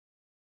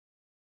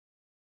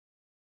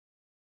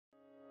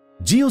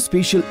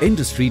Geospatial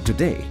industry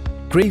today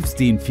craves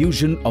the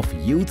infusion of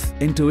youth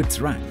into its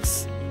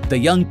ranks. The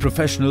young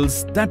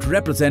professionals that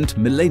represent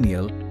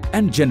millennial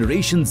and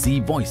Generation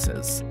Z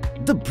voices.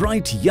 The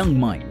bright young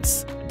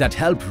minds that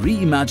help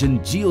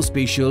reimagine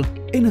geospatial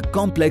in a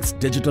complex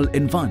digital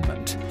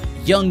environment.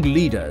 Young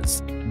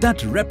leaders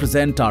that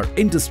represent our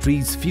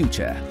industry's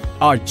future.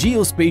 Our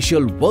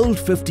Geospatial World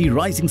 50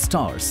 Rising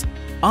Stars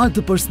are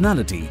the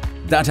personality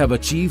that have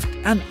achieved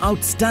an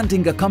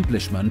outstanding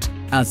accomplishment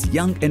as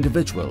young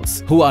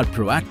individuals who are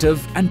proactive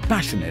and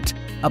passionate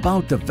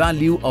about the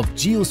value of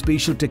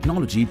geospatial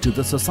technology to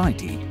the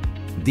society,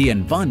 the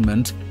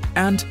environment,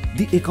 and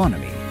the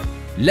economy.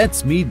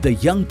 Let's meet the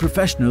young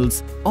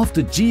professionals of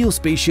the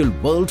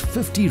Geospatial World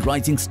 50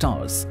 Rising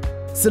Stars,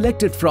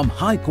 selected from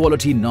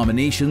high-quality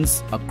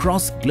nominations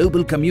across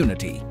global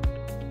community,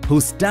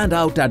 who stand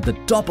out at the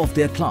top of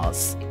their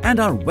class and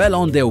are well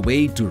on their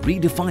way to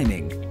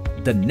redefining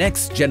the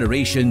next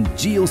generation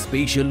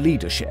geospatial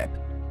leadership.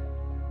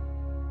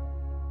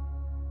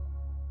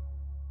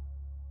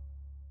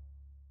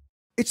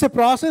 It's a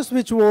process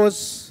which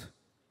was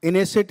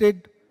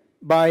initiated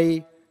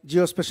by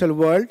Geospatial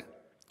World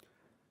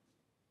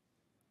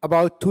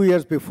about 2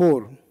 years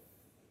before.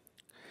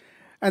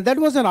 And that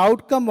was an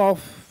outcome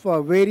of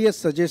various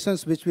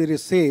suggestions which we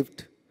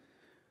received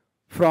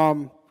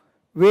from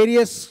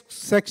various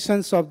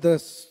sections of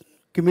the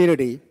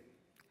community.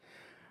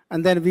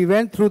 And then we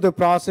went through the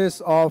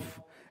process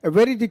of, a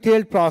very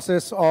detailed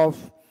process of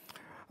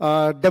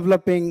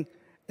developing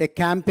a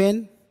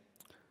campaign,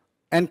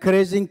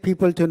 encouraging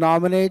people to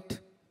nominate,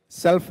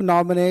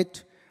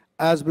 self-nominate,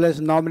 as well as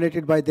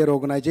nominated by their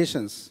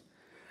organizations.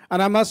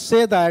 And I must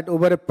say that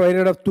over a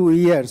period of 2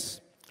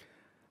 years,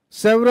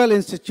 several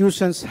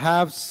institutions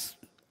have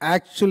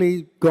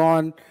actually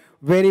gone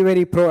very,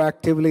 very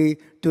proactively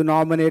to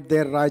nominate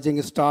their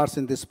rising stars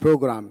in this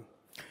program.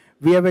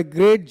 We have a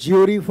great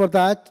jury for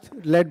that,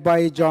 led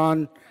by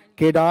John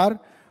Kedar,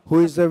 who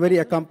is a very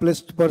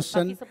accomplished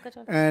person,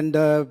 and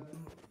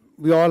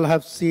we all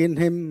have seen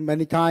him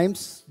many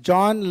times.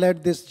 John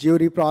led this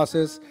jury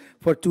process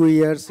for 2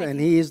 years, and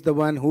he is the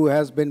one who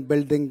has been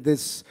building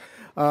this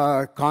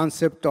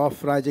concept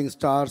of rising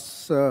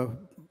stars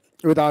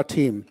with our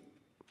team.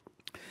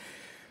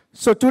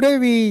 So today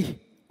we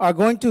are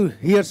going to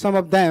hear some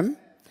of them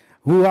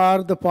who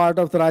are the part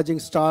of the rising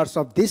stars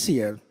of this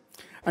year.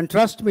 And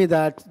trust me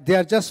that there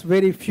are just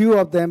very few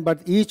of them,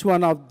 but each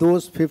one of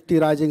those 50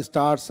 rising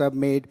stars have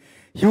made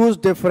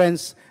huge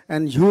difference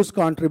and huge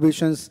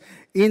contributions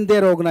in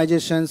their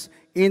organizations,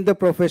 in the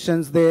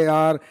professions they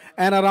are,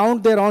 and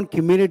around their own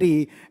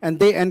community. And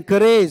they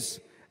encourage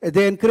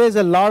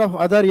a lot of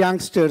other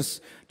youngsters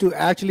to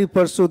actually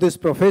pursue this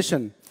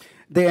profession.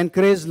 They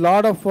encourage a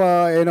lot of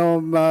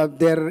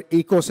their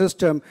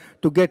ecosystem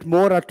to get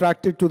more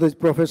attracted to the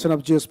profession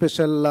of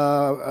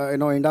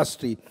geospatial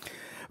industry.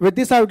 With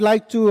this, I would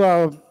like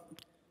to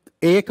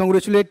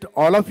congratulate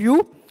all of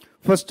you,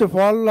 first of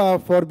all,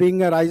 for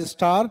being a rising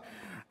star.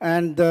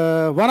 And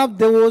one of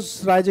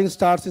those rising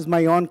stars is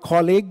my own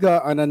colleague,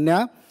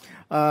 Ananya.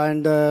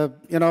 And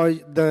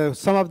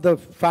some of the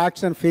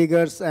facts and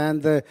figures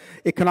and the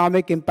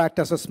economic impact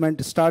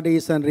assessment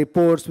studies and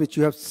reports which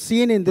you have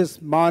seen in this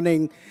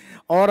morning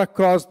or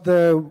across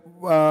the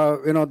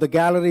the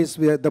galleries,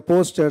 the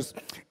posters,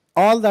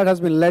 all that has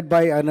been led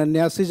by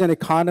Ananya. She's an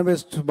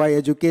economist by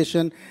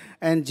education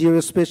and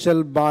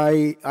geospatial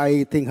by,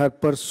 I think, her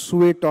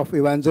pursuit of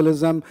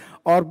evangelism,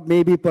 or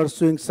maybe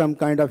pursuing some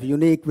kind of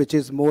unique which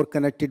is more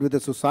connected with the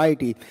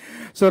society.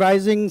 So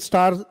rising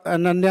star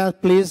Ananya,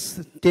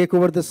 please take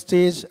over the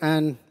stage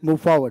and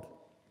move forward.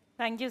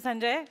 Thank you,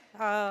 Sanjay.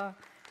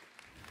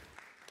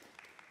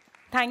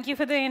 Thank you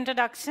for the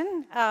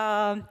introduction.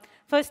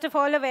 First of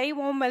all, a very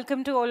warm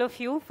welcome to all of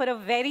you for a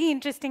very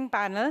interesting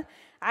panel.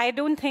 I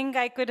don't think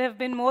I could have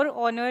been more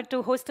honored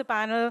to host a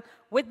panel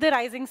with the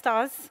rising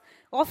stars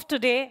of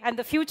today and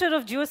the future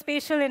of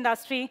geospatial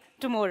industry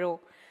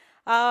tomorrow.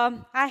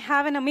 I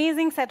have an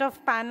amazing set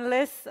of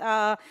panelists.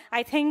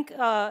 I think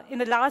in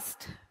the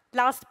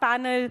last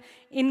panel,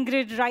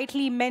 Ingrid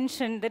rightly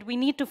mentioned that we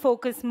need to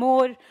focus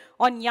more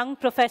on young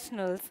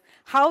professionals.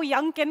 How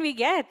young can we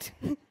get,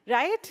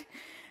 right?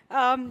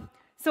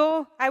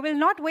 So I will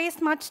not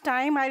waste much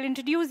time. I'll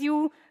introduce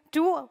you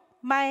to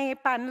my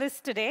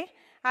panelists today.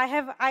 I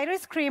have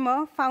Iris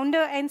Kramer,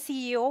 founder and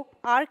CEO,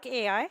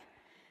 ArchAI.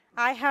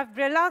 I have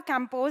Breylla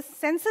Campos,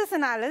 Census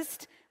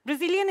Analyst,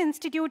 Brazilian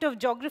Institute of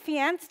Geography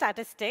and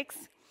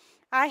Statistics.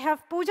 I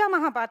have Pooja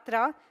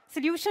Mahapatra,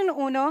 Solution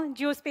Owner,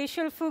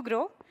 Geospatial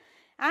Fugro.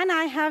 And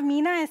I have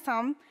Mina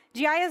Essam,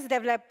 GIS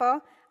Developer,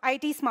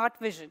 IT Smart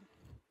Vision.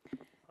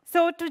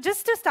 So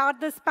just to start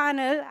this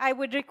panel, I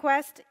would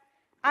request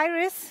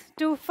Iris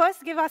to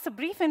first give us a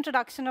brief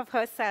introduction of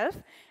herself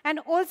and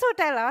also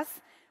tell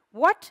us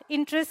what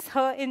interests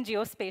her in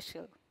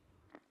geospatial.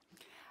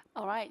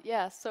 All right,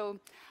 yeah. So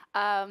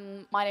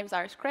My name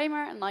is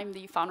Kramer, and I'm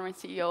the founder and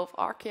CEO of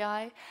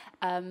ArchAI.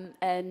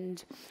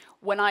 And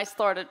when I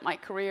started, my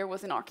career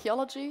was in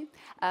archaeology,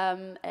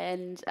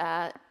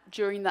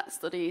 during that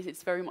studies,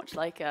 it's very much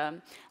like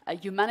a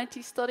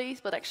humanities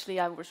studies, but actually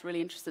I was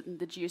really interested in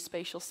the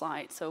geospatial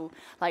side. So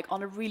like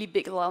on a really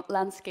big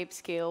landscape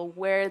scale,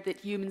 where did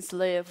humans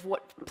live?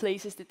 What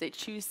places did they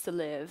choose to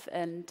live?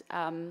 And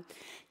am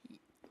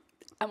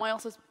I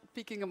also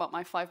speaking about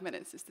my 5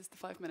 minutes? Is this the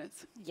 5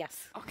 minutes?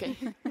 Yes. Okay,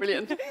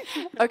 brilliant.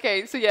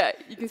 Okay, so yeah,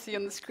 you can see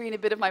on the screen a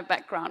bit of my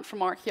background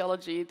from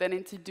archaeology, then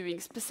into doing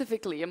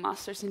specifically a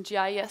master's in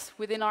GIS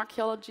within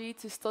archaeology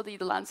to study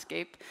the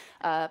landscape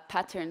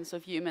patterns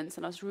of humans.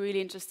 And I was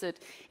really interested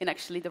in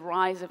actually the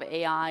rise of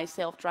AI,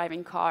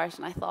 self-driving cars,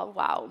 and I thought,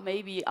 wow,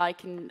 maybe I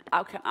can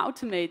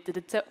automate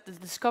the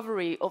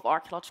discovery of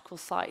archaeological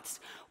sites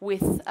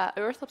with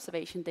Earth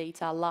observation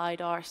data,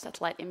 LiDAR,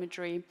 satellite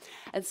imagery.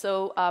 And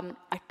so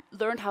I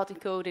learned how to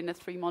code in a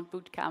 3-month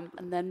bootcamp,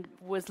 and then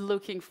was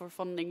looking for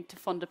funding to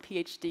fund a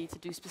PhD to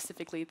do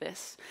specifically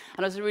this.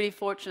 And I was really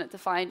fortunate to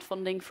find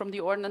funding from the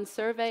Ordnance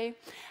Survey,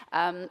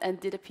 and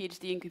did a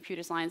PhD in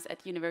computer science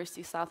at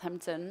University of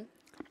Southampton.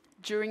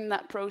 During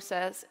that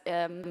process,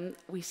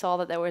 we saw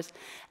that there was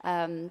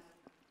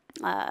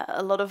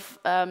a lot of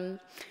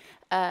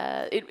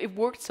it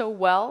worked so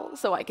well,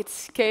 so I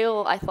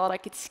thought I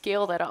could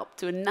scale that up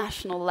to a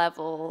national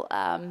level,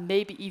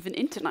 maybe even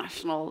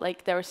international.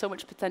 Like there was so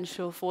much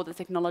potential for the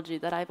technology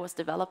that I was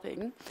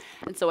developing.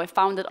 And so I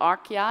founded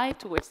ArchAI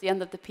towards the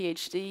end of the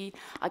PhD.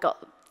 I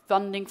got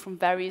funding from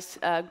various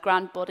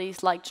grant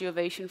bodies like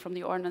Geospatial from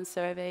the Ordnance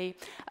Survey,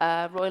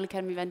 Royal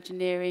Academy of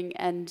Engineering,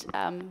 and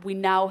we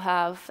now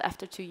have,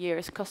 after 2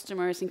 years,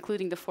 customers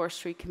including the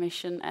Forestry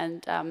Commission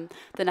and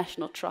the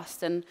National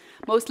Trust. And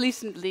most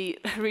recently,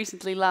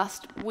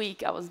 last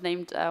week, I was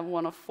named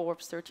one of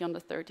Forbes 30 under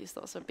 30, so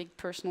that's a big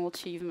personal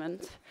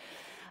achievement.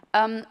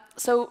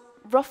 So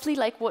roughly,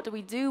 like, what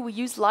do? We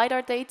use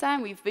LiDAR data,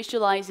 and we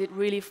visualize it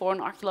really for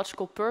an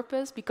archaeological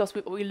purpose, because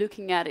what we're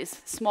looking at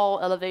is small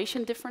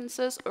elevation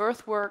differences,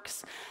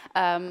 earthworks,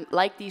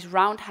 like these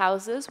round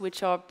houses,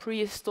 which are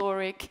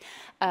prehistoric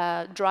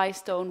dry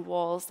stone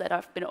walls that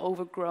have been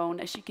overgrown.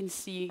 As you can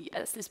see,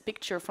 as this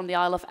picture from the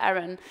Isle of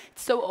Arran,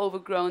 it's so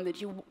overgrown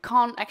that you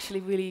can't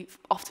actually really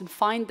often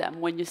find them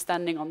when you're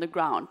standing on the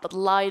ground. But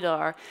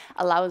LiDAR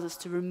allows us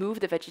to remove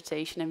the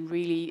vegetation and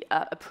really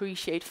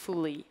appreciate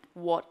fully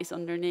what is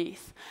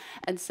underneath.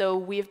 And so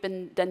we have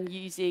been then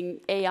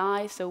using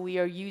AI, so we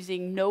are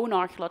using known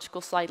archaeological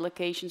site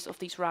locations of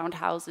these round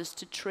houses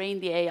to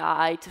train the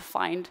AI to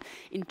find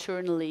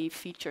internally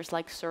features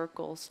like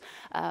circles,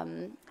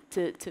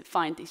 to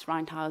find these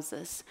round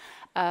houses.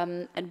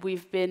 And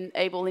we've been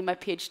able, in my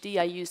PhD,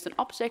 I used an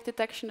object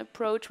detection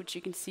approach, which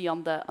you can see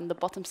on the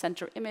bottom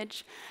center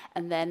image.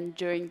 And then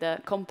during the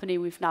company,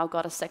 we've now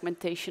got a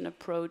segmentation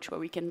approach where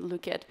we can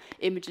look at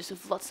images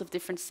of lots of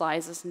different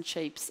sizes and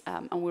shapes,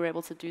 and we're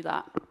able to do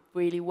that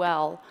really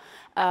well.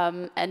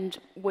 And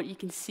what you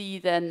can see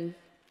then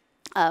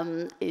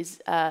is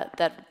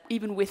that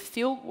even with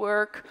field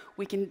work,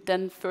 we can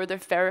then further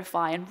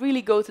verify and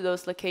really go to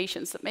those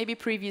locations that maybe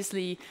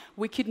previously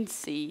we couldn't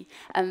see,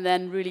 and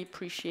then really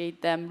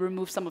appreciate them,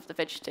 remove some of the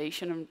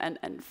vegetation,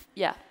 and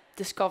yeah,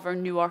 discover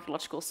new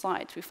archaeological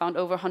sites. We found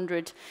over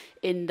 100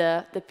 in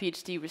the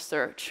PhD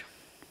research.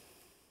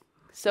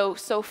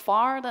 So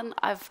far, then,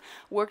 I've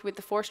worked with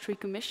the Forestry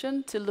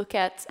Commission to look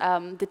at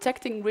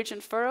detecting ridge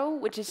and furrow,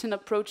 which is an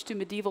approach to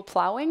medieval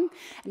ploughing.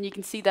 And you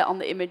can see that on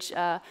the image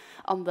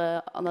on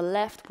the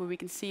left, where we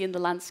can see in the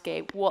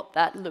landscape what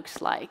that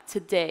looks like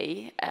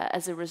today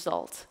as a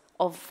result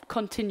of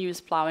continuous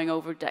ploughing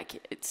over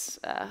decades,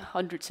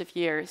 hundreds of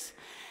years.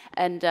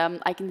 And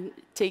I can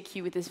take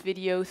you with this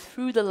video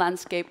through the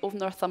landscape of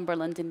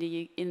Northumberland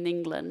in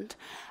England.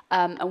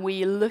 And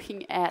we're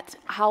looking at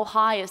how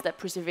high is that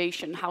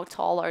preservation, how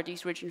tall are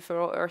these ridge and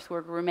furrow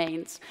earthwork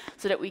remains,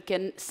 so that we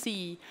can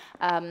see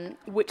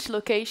which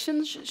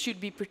locations should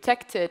be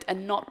protected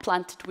and not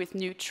planted with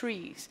new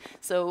trees.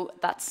 So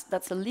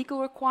that's a legal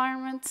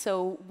requirement.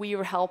 So we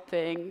are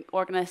helping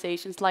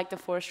organizations like the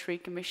Forestry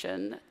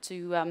Commission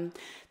to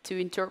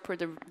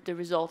interpret the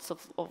results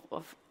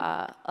of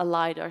a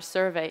LiDAR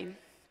survey.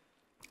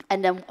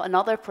 And then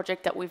another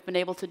project that we've been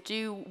able to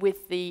do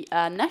with the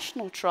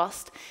National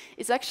Trust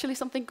is actually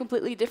something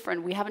completely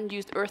different. We haven't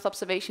used Earth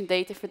observation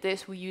data for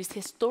this. We used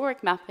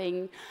historic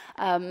mapping,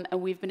 and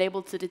we've been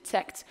able to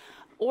detect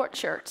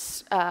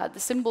orchards. The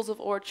symbols of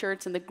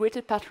orchards and the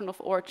gridded pattern of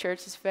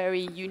orchards is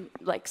very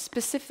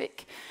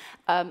specific.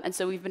 And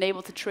so we've been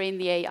able to train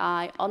the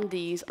AI on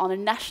these on a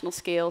national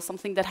scale,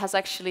 something that has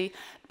actually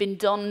been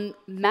done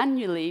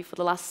manually for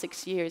the last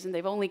 6 years, and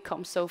they've only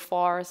come so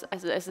far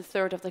as a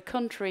third of the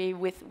country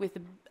with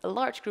a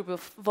large group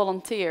of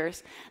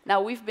volunteers.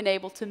 Now we've been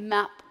able to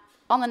map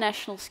on a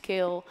national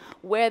scale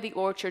where the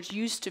orchards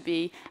used to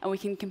be, and we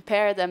can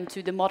compare them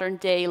to the modern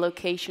day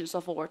locations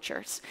of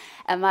orchards.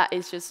 And that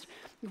is just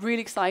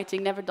really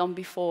exciting, never done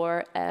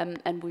before,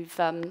 and we've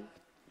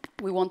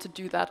we want to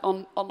do that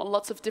on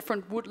lots of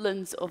different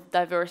woodlands of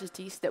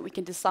diversities that we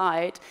can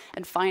decide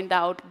and find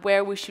out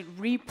where we should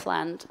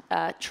replant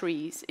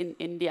trees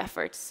in the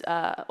efforts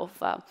of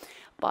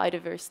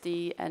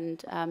biodiversity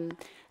and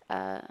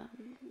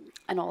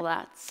all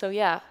that. So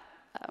yeah,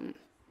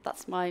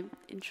 that's my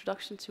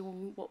introduction to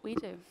what we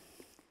do.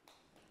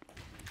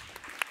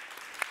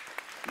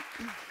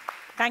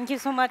 Thank you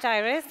so much,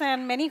 Iris,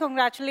 and many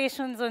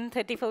congratulations on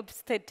 30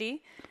 Forbes 30.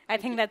 I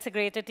think that's a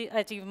great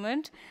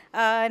achievement.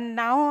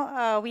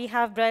 Now we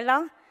have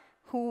Breylla,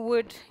 who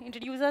would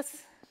introduce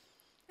us.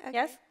 Okay.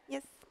 Yes?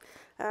 Yes.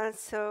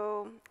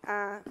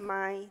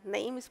 My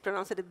name is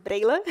pronounced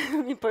Breylla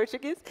in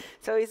Portuguese,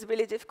 so it's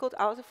really difficult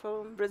also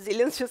for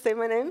Brazilians to say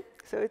my name,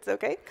 so it's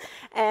okay.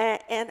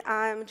 And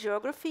I'm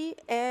geography,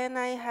 and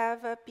I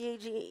have a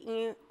PhD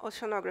in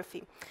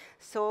oceanography.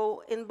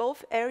 So in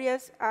both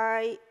areas,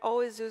 I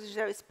always use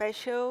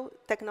geospatial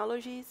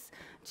technologies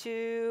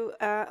to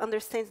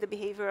understand the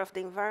behavior of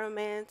the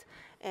environment,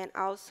 and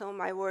also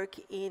my work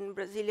in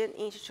Brazilian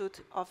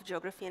Institute of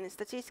Geography and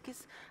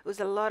Statistics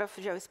with a lot of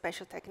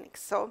geospatial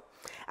techniques. So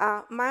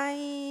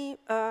my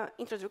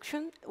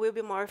introduction will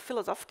be more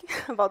philosophical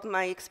about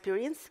my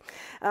experience,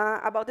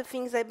 about the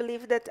things I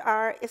believe that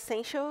are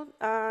essential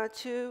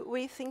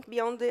we think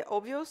beyond the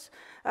obvious,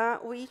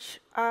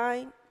 which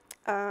I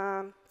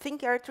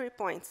think are 3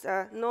 points: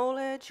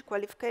 knowledge,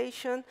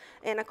 qualification,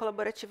 and a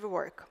collaborative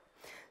work.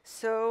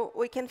 So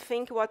we can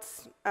think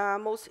what's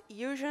most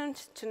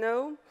urgent to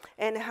know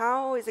and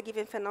how is a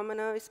given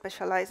phenomenon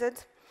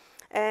specialized.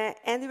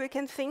 And we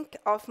can think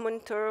of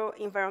monitor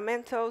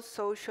environmental,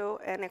 social,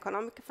 and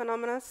economic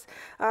phenomena,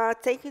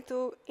 taking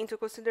into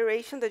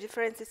consideration the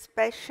different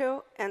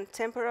spatial and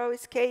temporal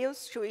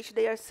scales to which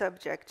they are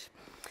subject.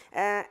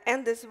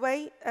 And this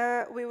way,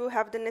 we will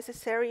have the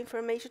necessary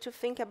information to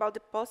think about the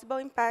possible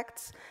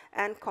impacts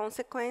and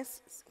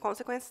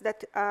consequences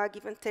that a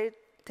given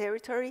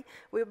territory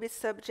will be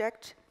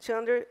subject to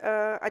under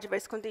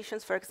adverse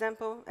conditions, for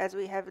example, as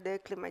we have the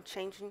climate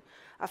change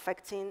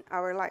affecting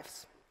our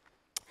lives.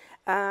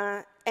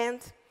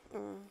 Let's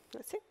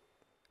see,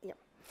 yeah.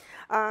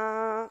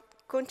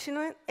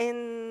 Continuing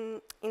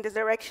in this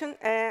direction,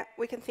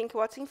 we can think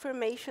what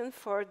information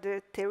for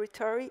the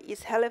territory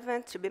is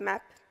relevant to be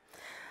mapped.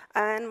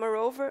 And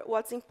moreover,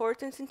 what's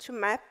important to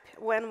map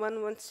when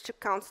one wants to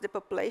count the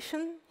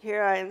population.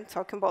 Here I am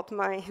talking about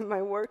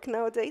my work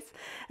nowadays.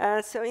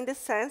 So in this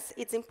sense,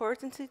 it's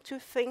important to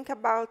think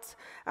about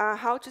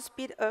how to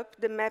speed up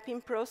the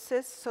mapping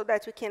process so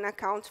that we can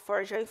account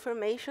for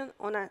geoinformation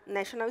on a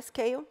national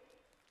scale.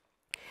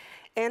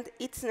 And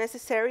it's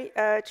necessary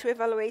to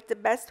evaluate the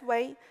best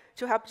way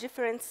to help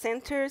different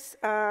centers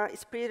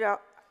spread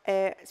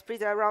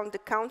around the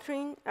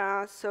country.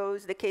 So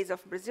it's the case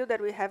of Brazil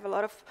that we have a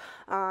lot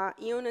of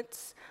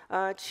units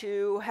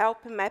to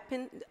help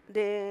mapping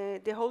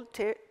the whole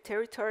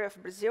territory of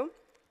Brazil.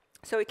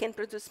 So we can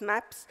produce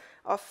maps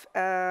of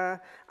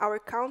our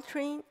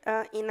country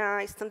in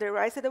a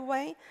standardized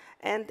way,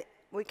 and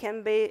we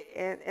can be,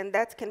 and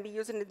that can be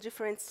used in the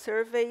different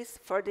surveys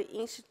for the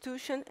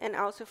institution and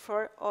also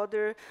for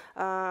other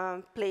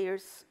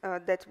players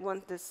that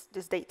want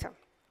this data.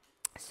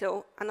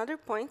 So another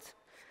point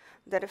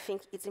that I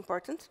think is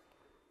important,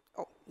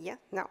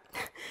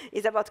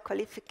 is about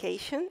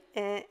qualification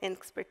and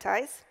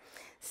expertise.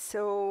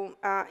 So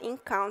in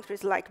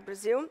countries like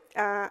Brazil,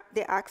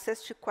 the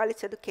access to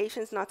quality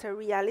education is not a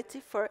reality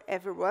for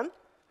everyone.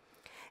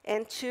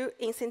 And to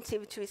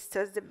incentive to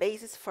study the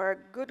basis for a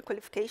good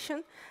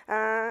qualification,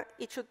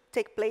 it should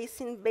take place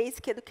in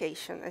basic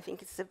education. I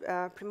think it's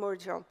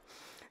primordial.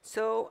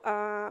 So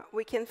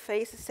we can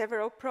face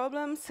several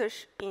problems,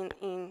 such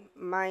in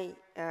my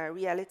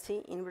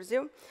reality in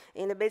Brazil.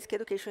 In the basic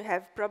education, we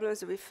have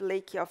problems with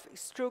lack of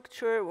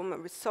structure,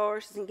 human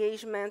resources,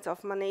 engagement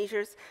of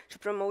managers to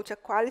promote a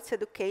quality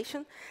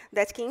education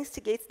that can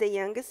instigate the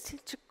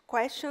youngest to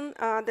question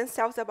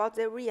themselves about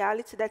the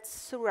reality that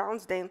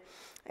surrounds them,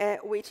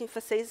 which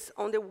emphasizes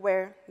on the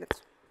where.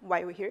 That's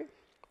why we're here.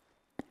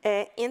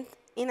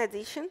 In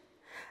addition,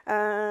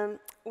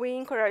 we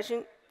encourage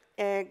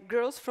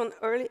girls from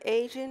early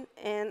age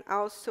and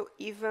also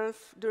even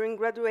during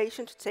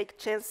graduation to take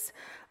chance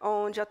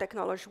on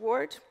geotechnology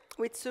world,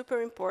 which is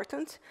super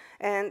important.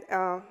 And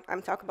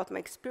I'm talking about my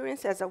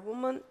experience as a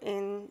woman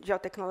in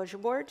geotechnology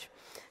world.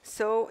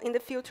 So in the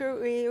future,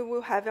 we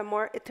will have a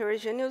more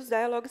heterogeneous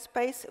dialogue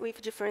space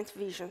with different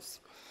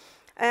visions.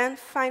 And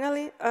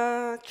finally,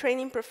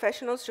 training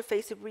professionals to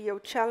face real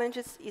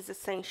challenges is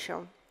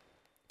essential.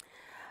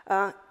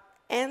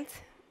 And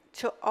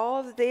to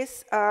all of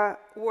this,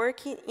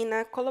 working in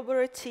a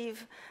collaborative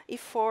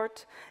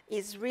effort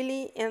is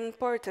really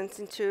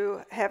important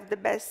to have the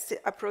best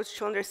approach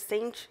to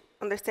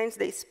understand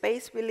the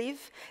space we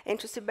live and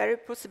to see better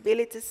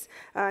possibilities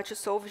to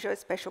solve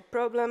geospatial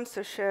problems,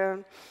 such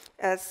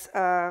as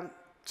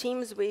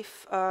teams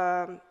with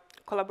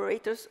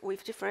collaborators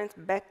with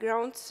different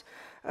backgrounds,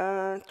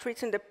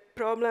 treating the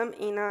problem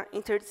in an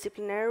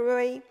interdisciplinary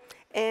way,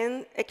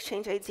 and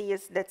exchange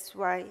ideas. That's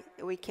why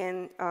we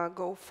can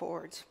go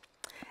forward.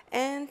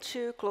 And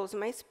to close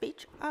my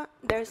speech,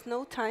 there's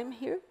no time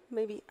here.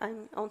 Maybe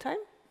I'm on time?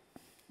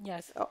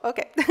 Yes. Oh,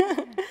 okay.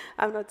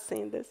 I'm not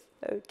saying this.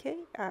 Okay.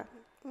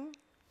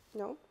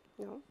 No.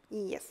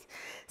 Yes.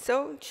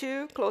 So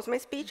to close my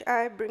speech,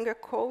 I bring a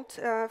quote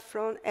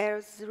from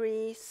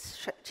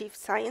Esri's chief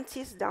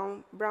scientist,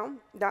 down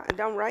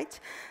right,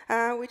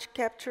 which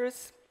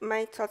captures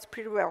my thoughts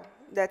pretty well.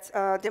 That's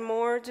the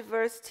more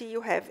diversity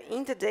you have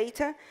in the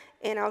data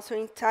and also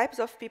in types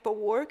of people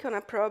work on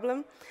a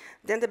problem,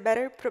 then the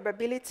better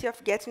probability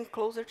of getting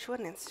closer to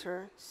an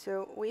answer.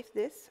 So with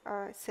this,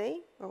 I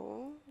say,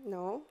 oh,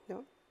 no.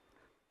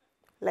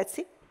 Let's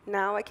see.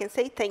 Now I can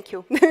say thank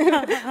you.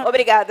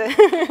 Obrigada.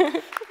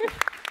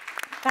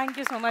 Thank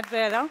you so much,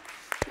 Breylla.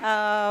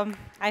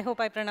 I hope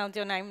I pronounced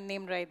your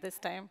name right this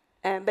time.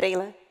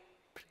 Breylla.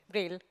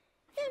 Breylla.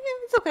 Yeah,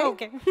 it's okay.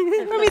 Okay.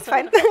 For me, it's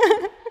fine.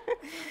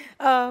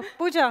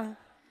 Pooja,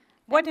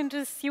 what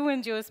interests you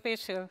in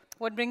geospatial?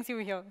 What brings you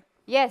here?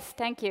 Yes,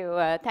 thank you.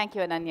 Thank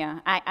you,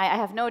 Ananya. I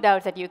have no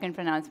doubts that you can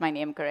pronounce my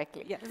name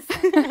correctly. Yes.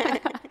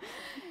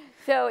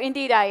 So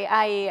indeed,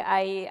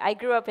 I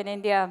grew up in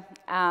India.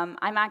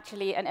 I'm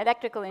actually an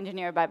electrical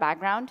engineer by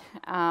background.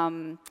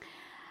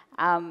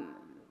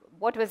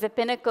 What was the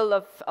pinnacle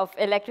of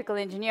electrical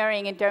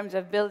engineering in terms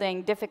of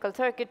building difficult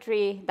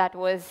circuitry? That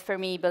was, for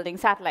me, building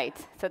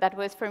satellites. So that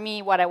was, for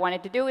me, what I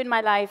wanted to do in my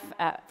life.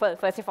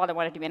 First of all, I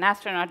wanted to be an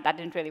astronaut. That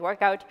didn't really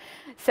work out.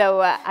 So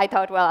I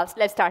thought, well,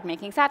 let's start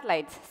making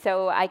satellites.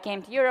 So I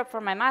came to Europe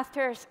for my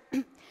master's,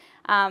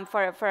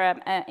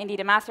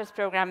 indeed, a master's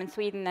program in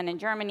Sweden and in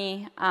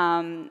Germany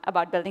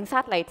about building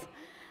satellites.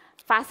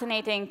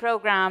 Fascinating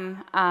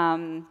program.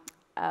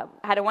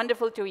 Had a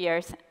wonderful 2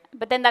 years.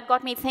 But then that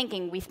got me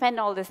thinking, we spend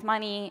all this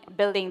money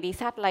building these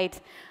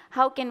satellites.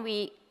 How can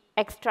we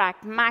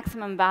extract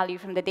maximum value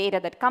from the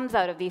data that comes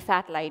out of these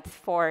satellites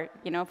for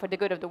the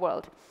good of the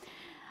world?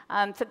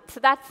 So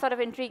that sort of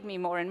intrigued me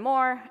more and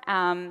more.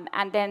 And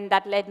then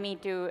that led me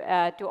to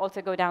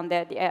also go down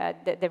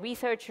the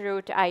research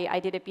route. I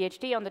did a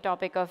PhD on the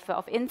topic of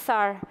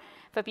INSAR.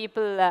 For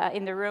people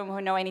in the room who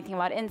know anything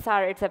about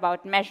INSAR, it's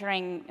about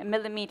measuring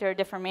millimeter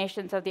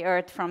deformations of the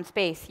Earth from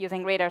space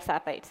using radar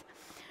satellites.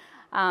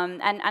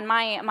 And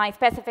my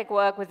specific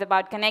work was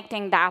about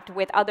connecting that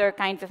with other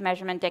kinds of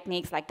measurement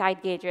techniques like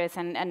tide gauges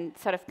and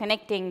sort of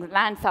connecting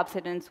land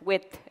subsidence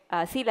with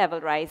sea level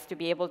rise to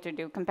be able to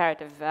do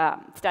comparative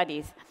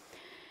studies.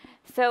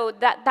 So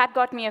that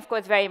got me, of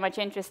course, very much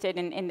interested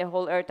in the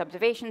whole Earth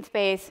observation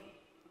space.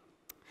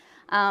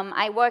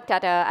 I worked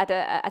at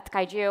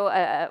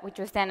Skygeo, which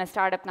was then a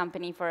startup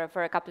company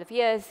for a couple of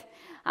years.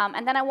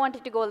 And then I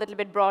wanted to go a little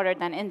bit broader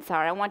than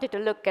INSAR. I wanted to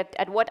look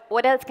at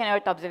what else can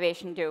Earth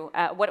observation do?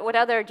 What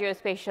other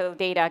geospatial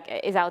data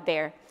is out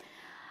there?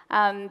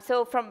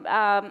 So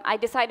I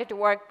decided to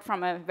work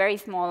from a very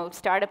small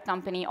startup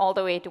company all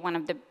the way to one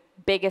of the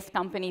biggest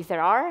companies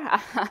there are.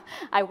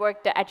 I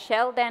worked at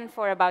Shell then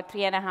for about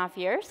 3.5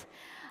 years.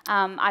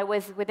 I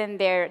was within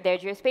their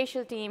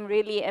geospatial team,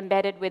 really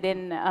embedded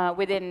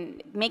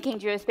within making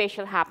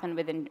geospatial happen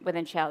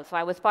within Shell. So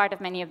I was part of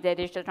many of their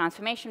digital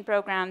transformation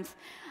programs.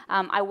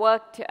 I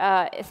worked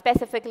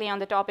specifically on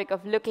the topic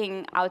of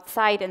looking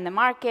outside in the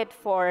market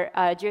for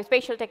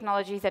geospatial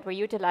technologies that were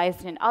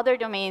utilized in other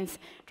domains,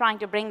 trying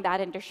to bring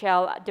that into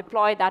Shell,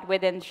 deploy that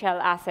within Shell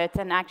assets,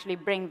 and actually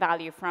bring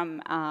value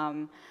from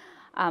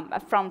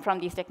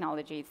these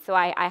technologies. So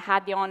I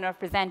had the honor of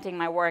presenting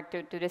my work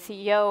to the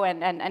CEO,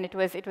 and it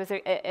was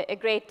a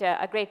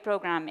great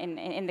program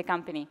in the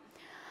company.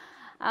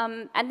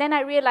 And then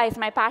I realized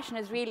my passion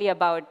is really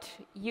about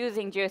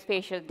using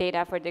geospatial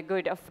data for the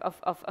good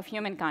of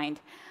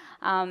humankind.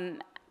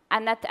 And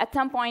at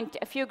some point,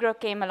 Fugro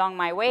came along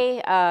my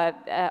way,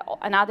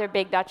 another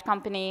big Dutch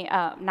company,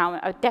 now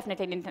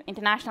definitely an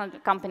international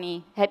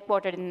company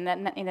headquartered in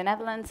the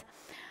Netherlands.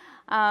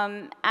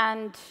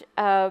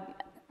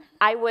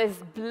 I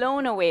was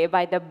blown away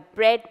by the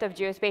breadth of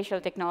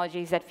geospatial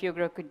technologies that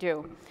Fugro could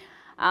do.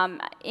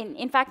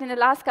 In fact, in the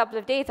last couple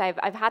of days,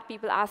 I've had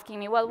people asking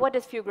me, well, what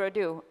does Fugro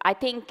do? I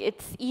think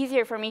it's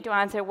easier for me to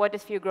answer what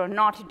does Fugro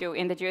not do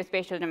in the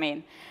geospatial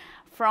domain.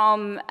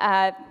 From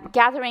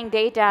gathering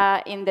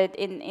data to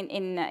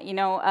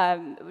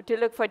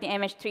look for the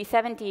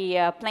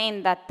MH370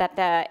 plane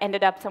that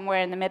ended up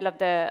somewhere in the middle of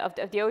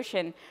the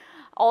ocean,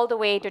 all the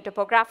way to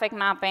topographic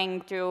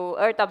mapping, to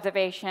Earth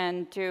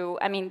observation, to,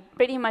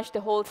 pretty much the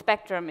whole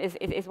spectrum is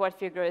what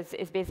Fugro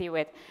is busy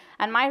with.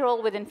 And my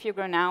role within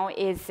Fugro now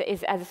is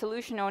as a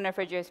solution owner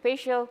for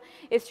geospatial,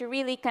 is to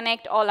really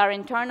connect all our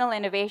internal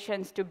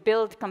innovations to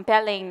build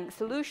compelling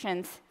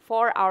solutions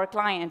for our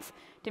clients,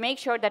 to make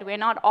sure that we're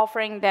not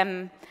offering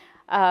them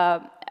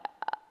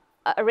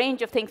a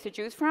range of things to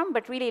choose from,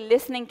 but really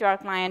listening to our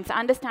clients,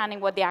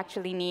 understanding what they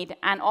actually need,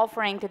 and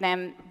offering to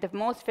them the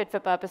most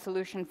fit-for-purpose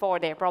solution for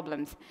their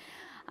problems.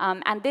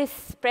 And this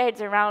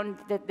spreads around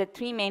the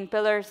three main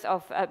pillars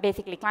of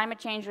basically climate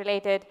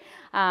change-related,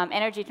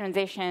 energy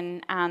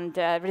transition, and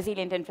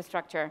resilient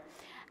infrastructure.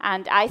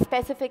 And I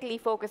specifically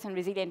focus on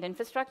resilient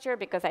infrastructure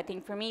because I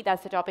think for me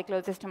that's the topic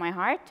closest to my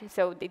heart.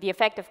 So the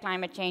effect of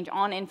climate change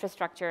on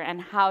infrastructure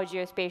and how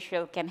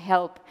geospatial can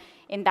help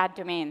in that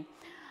domain.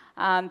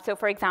 So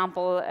for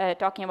example,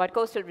 talking about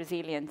coastal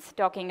resilience,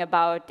 talking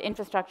about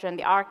infrastructure in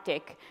the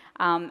Arctic.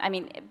 I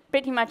mean,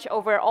 pretty much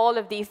over all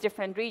of these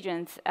different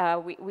regions,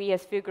 we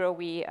as Fugro,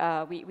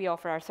 we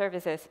offer our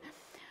services.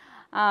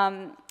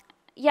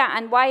 Yeah,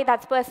 and why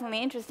that's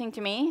personally interesting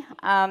to me,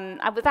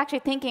 I was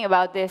actually thinking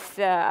about this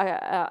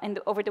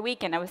over the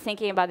weekend. I was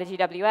thinking about the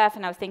GWF,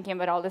 and I was thinking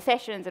about all the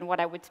sessions and what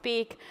I would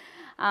speak.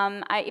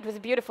 It was a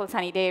beautiful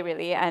sunny day,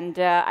 really, and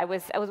I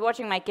was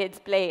watching my kids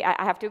play.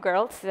 I have 2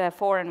 girls,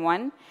 4 and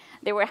 1.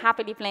 They were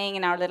happily playing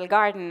in our little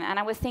garden, and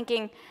I was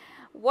thinking,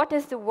 what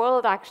is the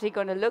world actually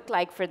going to look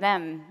like for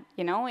them,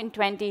 you know, in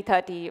 20,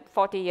 30,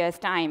 40 years'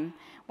 time,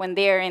 when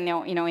they're in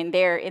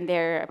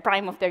their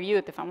prime of their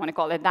youth, if I want to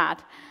call it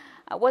that?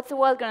 What's the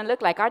world going to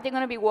look like? Are they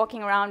going to be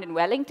walking around in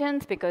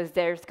Wellingtons because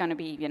there's going to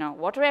be, you know,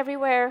 water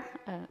everywhere,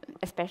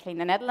 especially in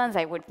the Netherlands?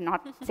 I would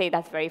not say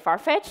that's very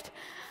far-fetched.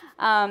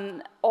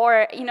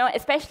 Or, you know,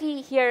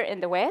 especially here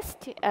in the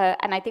West,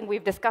 and I think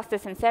we've discussed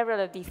this in several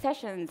of these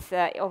sessions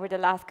over the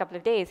last couple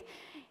of days,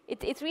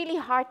 it's really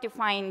hard to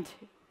find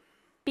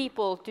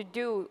people to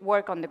do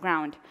work on the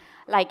ground.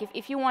 Like,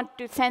 if you want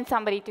to send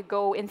somebody to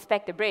go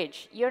inspect a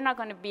bridge, you're not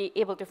going to be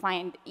able to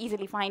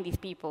easily find these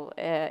people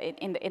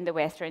in the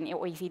West or in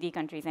OECD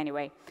countries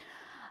anyway.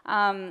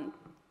 And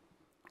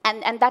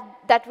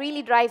that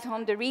really drives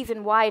home the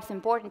reason why it's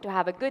important to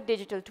have a good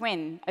digital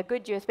twin, a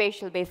good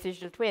geospatial-based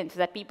digital twin, so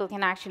that people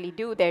can actually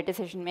do their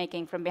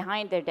decision-making from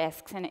behind their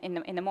desks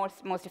in the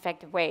most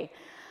effective way.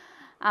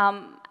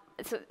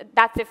 So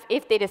that's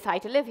if they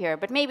decide to live here,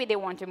 but maybe they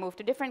want to move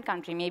to a different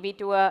country, maybe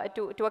to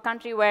a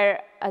country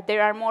where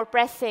there are more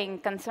pressing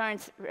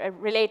concerns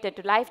related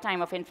to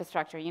lifetime of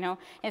infrastructure, you know,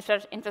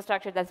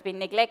 infrastructure that's been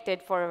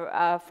neglected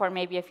for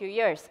maybe a few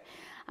years.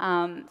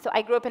 So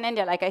I grew up in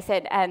India, like I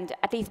said, and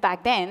at least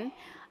back then,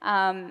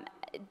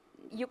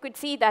 you could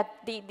see that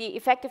the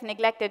effect of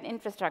neglected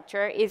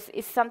infrastructure is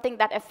something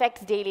that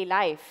affects daily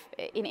life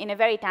in a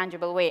very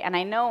tangible way. And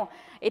I know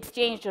it's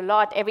changed a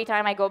lot. Every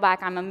time I go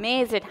back, I'm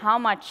amazed at how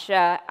much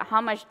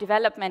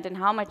development and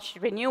how much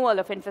renewal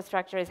of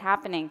infrastructure is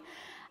happening.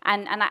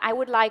 And I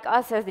would like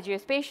us as the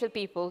geospatial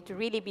people to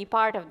really be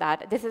part of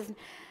that. This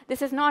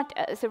is not,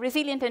 so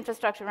resilient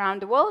infrastructure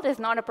around the world is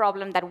not a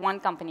problem that one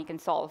company can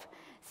solve.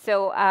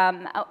 So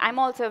I'm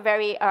also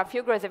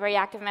Fugro is a very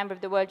active member of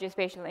the World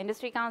Geospatial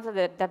Industry Council,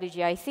 the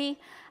WGIC.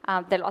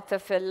 There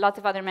are lots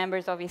of other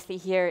members, obviously,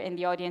 here in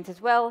the audience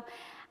as well.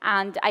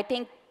 And I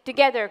think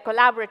together,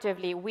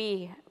 collaboratively,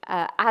 we,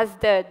 as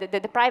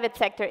the private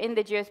sector in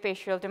the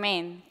geospatial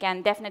domain,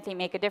 can definitely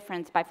make a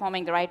difference by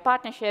forming the right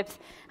partnerships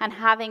and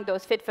having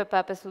those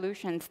fit-for-purpose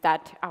solutions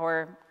that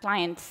our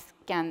clients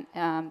can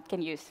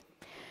use.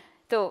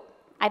 So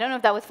I don't know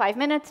if that was 5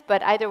 minutes,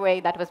 but either way,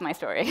 that was my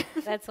story.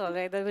 That's all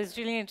right. That was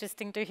really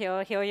interesting to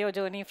hear your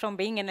journey from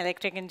being an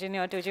electric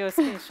engineer to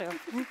geospatial.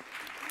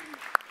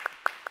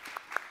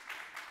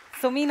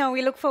 So Mina,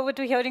 we look forward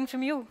to hearing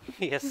from you.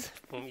 Yes,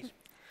 for me.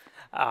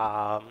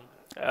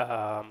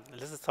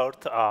 Let's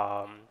start.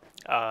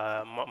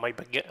 My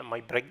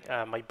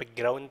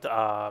background.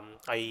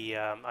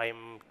 I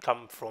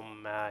come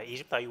from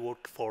Egypt. I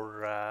work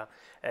for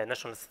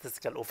National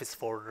Statistical Office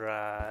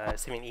for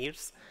 7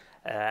 years.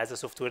 As a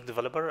software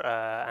developer,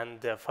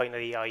 and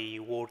finally I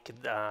worked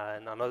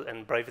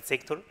in private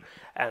sector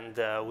and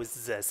with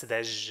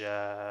SDEJ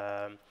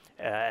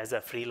as a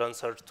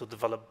freelancer to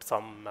develop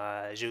some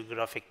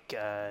geographic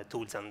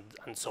tools and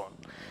so on.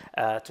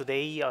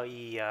 Today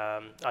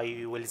I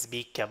will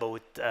speak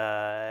about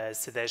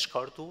SDEJ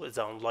Carto,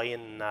 the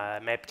online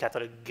map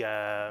catalog.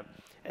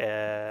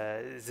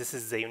 This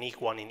is the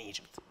unique one in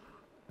Egypt.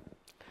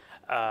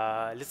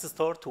 Let's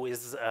start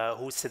with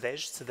who's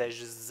SDEJ.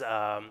 SDEJ is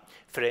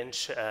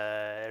French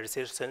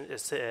research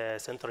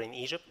center in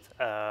Egypt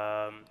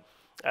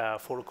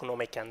for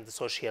economic and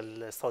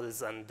social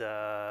studies and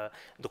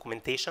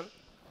documentation.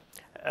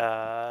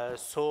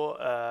 So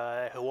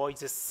why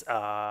this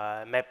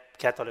map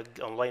catalog,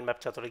 online map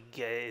catalog,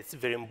 is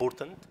very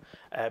important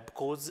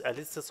because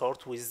let's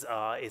start with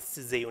it's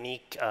the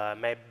unique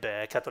map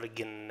catalog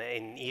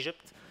in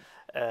Egypt.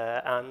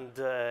 And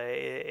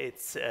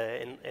it's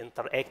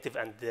interactive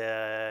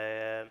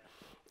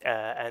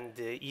and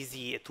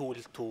easy tool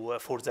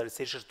for the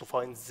researchers to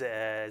find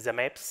the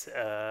maps,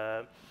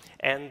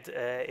 and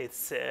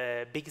it's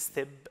a big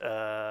step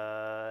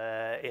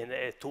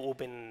to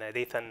open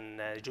data and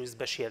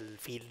geospatial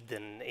field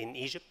in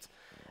Egypt.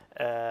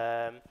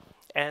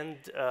 And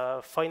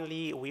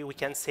finally, we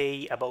can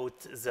say about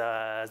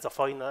the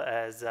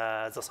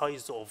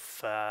size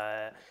of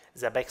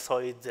the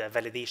backside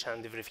validation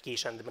and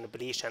verification and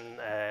manipulation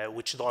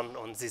which done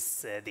on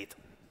this data.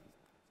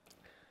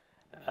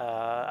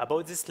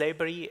 About this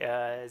library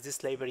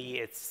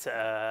it's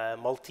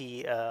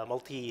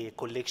multi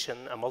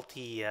collection, a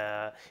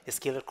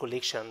multi-scalar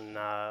collection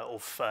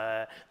of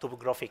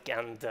topographic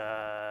and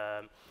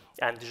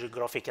and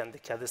geographic and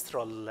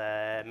cadastral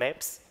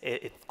maps.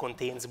 It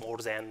contains more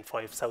than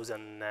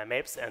 5,000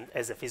 maps, and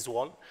as a phase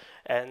 1,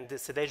 and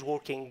SEDA is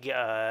working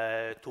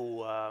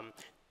to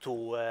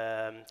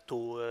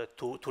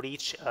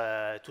reach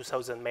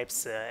 2,000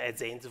 maps at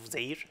the end of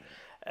the year.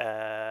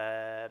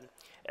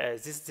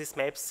 These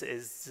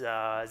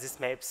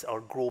maps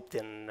are grouped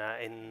in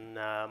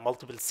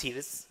multiple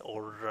series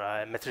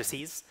or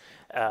matrices.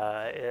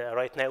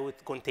 Right now,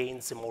 it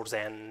contains more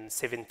than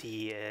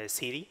 70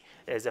 series.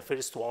 The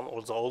first one,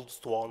 or the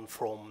oldest one,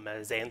 from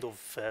the end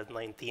of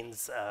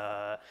 19th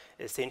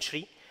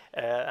century,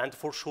 and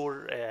for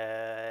sure,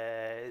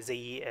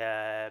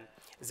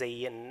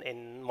 they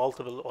in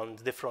multiple on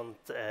different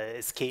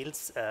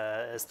scales,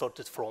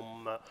 started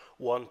from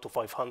 1 to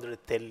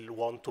 500 till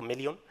 1 to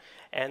million.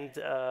 And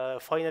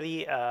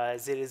finally, there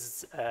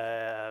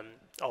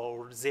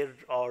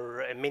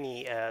are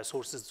many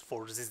sources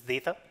for this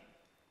data,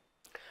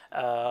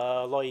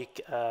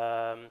 like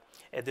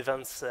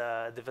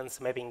Defense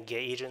Mapping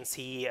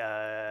Agency,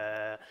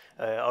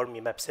 Army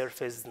Map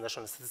Service,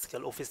 National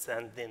Statistical Office,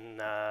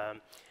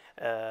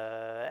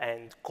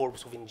 and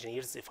Corps of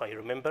Engineers, if I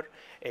remember,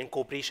 in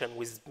cooperation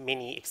with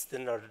many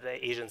external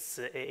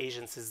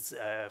agencies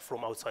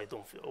from outside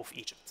of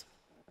Egypt.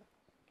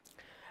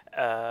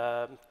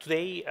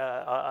 Today,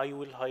 I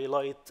will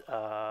highlight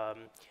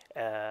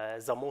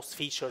the most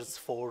features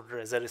for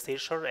the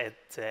researcher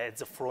at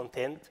the front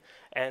end,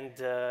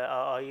 and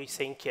I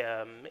think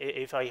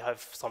if I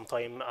have some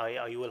time,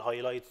 I will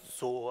highlight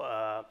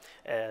the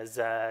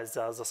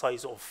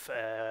size of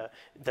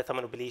data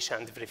manipulation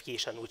and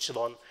verification which is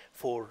done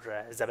for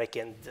the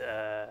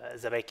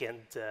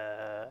backend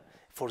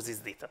for this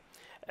data.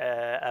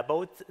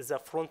 About the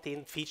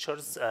front-end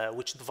features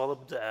which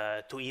developed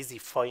to easily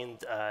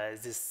find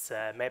these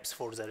maps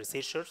for the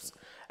researchers.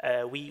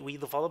 We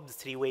developed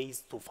 3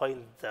 ways to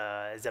find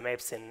the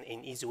maps in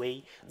easy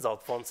way. The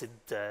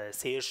advanced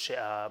search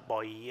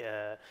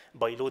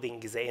by loading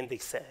the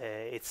index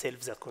itself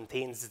that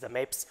contains the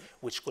maps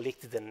which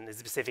collected in a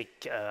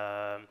specific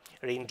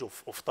range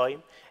of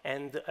time,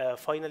 and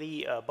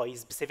finally by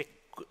specific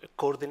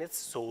coordinates.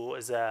 So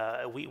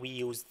we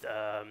used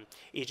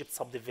Egypt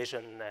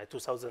subdivision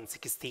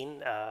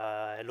 2016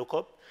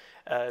 lookup.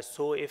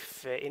 So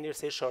if any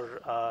researcher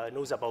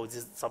knows about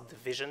these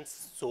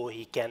subdivisions, so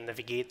he can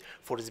navigate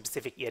for a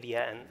specific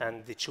area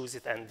and choose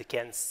it and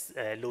can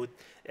load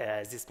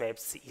these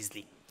maps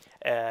easily.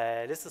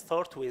 Let's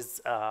start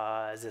with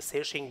the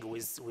searching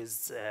with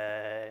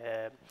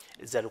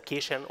the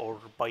location or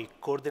by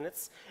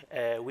coordinates.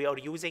 We are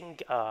using,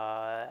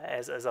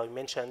 as I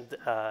mentioned,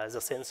 the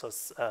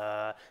Census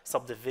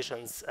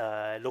subdivisions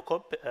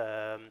lookup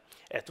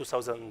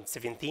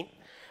 2017.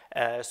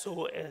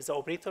 So the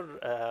operator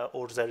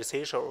or the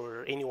researcher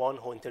or anyone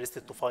who is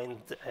interested to find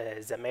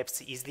the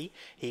maps easily,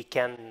 he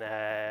can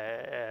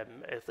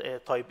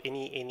type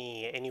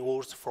any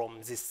words from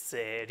this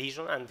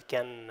region and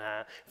can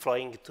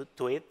flying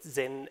to it,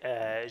 then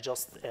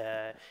just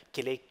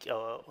click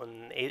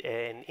on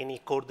any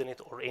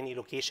coordinate or any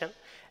location,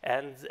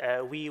 and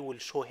we will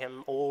show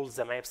him all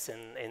the maps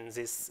in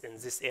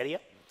this area.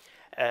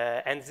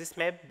 And this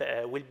map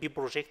will be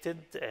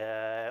projected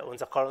on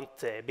the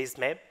current base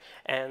map,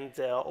 and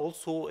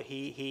also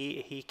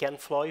he can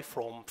fly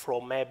from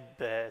map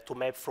to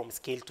map, from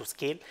scale to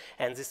scale,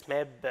 and this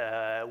map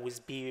will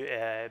be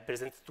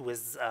presented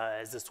with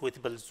the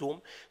suitable zoom,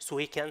 so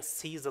he can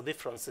see the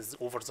differences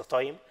over the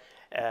time,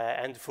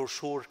 and for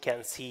sure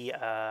can see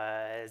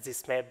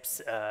these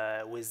maps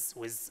with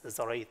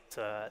the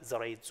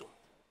right zoom.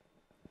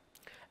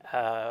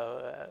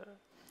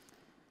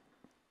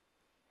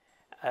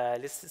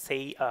 Let's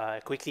say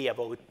quickly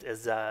about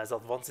the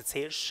advanced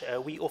search.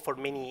 We offer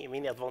many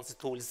advanced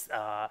tools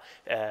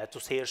to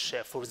search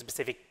for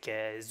specific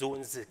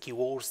zones,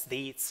 keywords,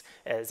 dates,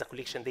 the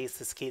collection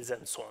dates, scales,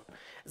 and so on.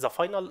 The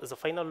final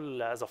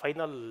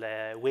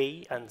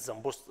way, and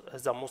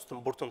the most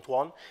important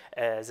one,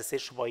 the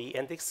search by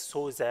index.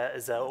 So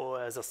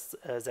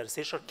the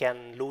researcher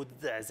can load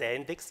the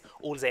index,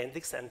 all the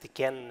index, and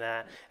can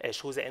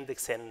show the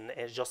index in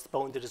just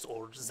boundaries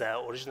or the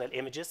original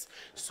images,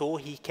 so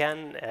he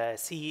can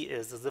see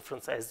the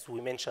difference, as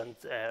we mentioned,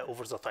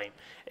 over the time.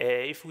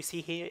 If we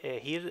see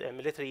here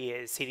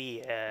military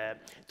series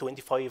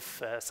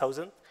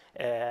 25,000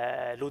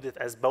 loaded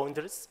as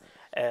boundaries,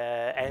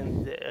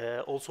 and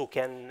also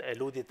can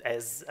load it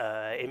as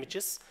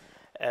images.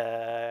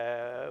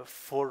 And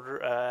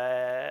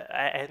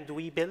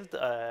we built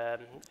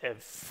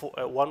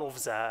one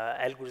of the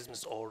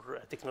algorithms or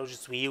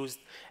technologies we used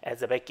at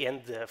the back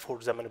end for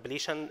the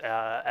manipulation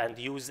and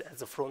use as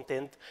the front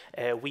end.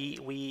 We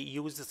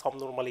used some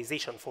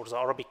normalization for the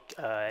Arabic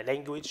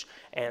language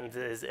and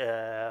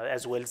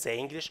as well as the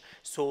English.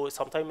 So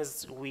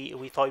sometimes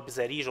we type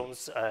the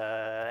regions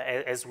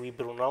as we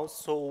pronounce.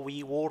 So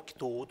we work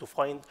to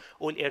find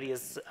all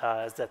areas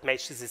that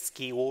match these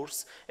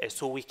keywords,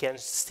 so we can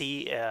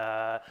see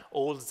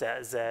all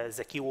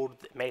the keyword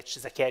match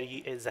the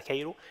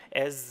Cairo,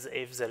 as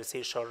if the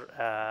researcher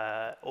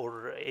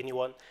or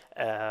anyone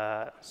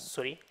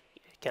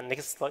Can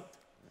next slide.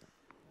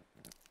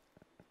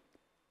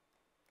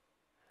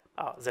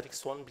 The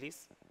next one,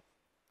 please.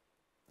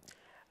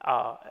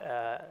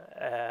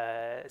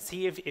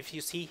 See if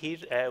you see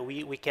here,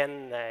 we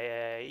can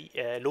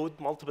load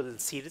multiple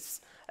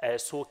series.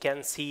 So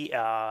can see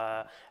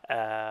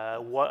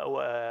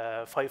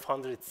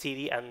 500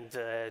 series and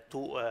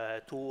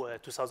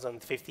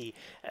 2050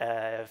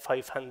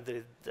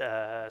 500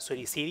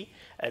 series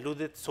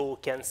loaded. So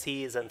can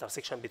see the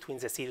intersection between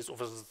the series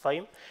over the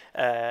time.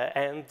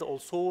 And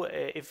also,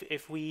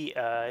 if we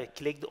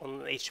clicked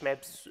on each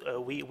map,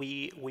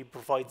 we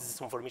provide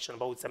this information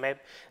about the map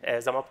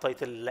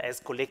title as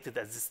collected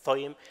at this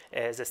time,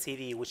 the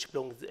series which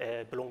belong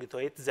to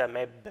it, the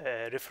map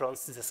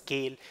reference, the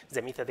scale,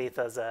 the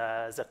metadata,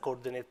 the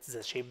coordinates,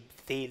 the shape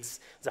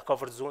details, the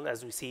cover zone,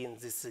 as we see in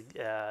this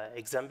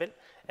example.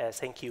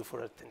 Thank you for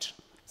your attention.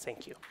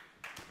 Thank you.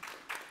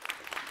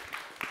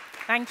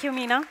 Thank you,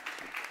 Mina.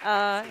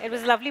 It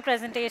was a lovely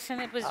presentation.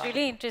 It was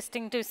really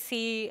interesting to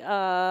see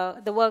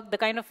the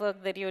kind of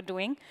work that you're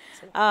doing.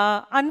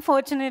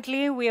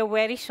 Unfortunately, we are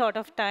very short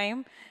of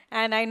time.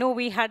 And I know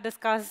we had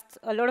discussed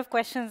a lot of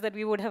questions that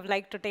we would have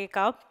liked to take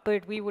up,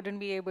 but we wouldn't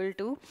be able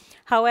to.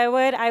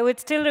 However, I would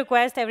still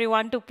request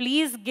everyone to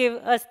please give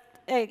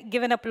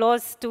an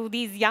applause to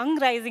these young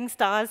rising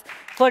stars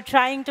for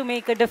trying to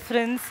make a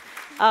difference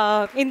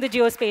in the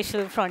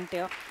geospatial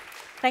frontier.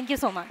 Thank you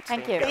so much.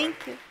 Thank you.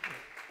 Thank you.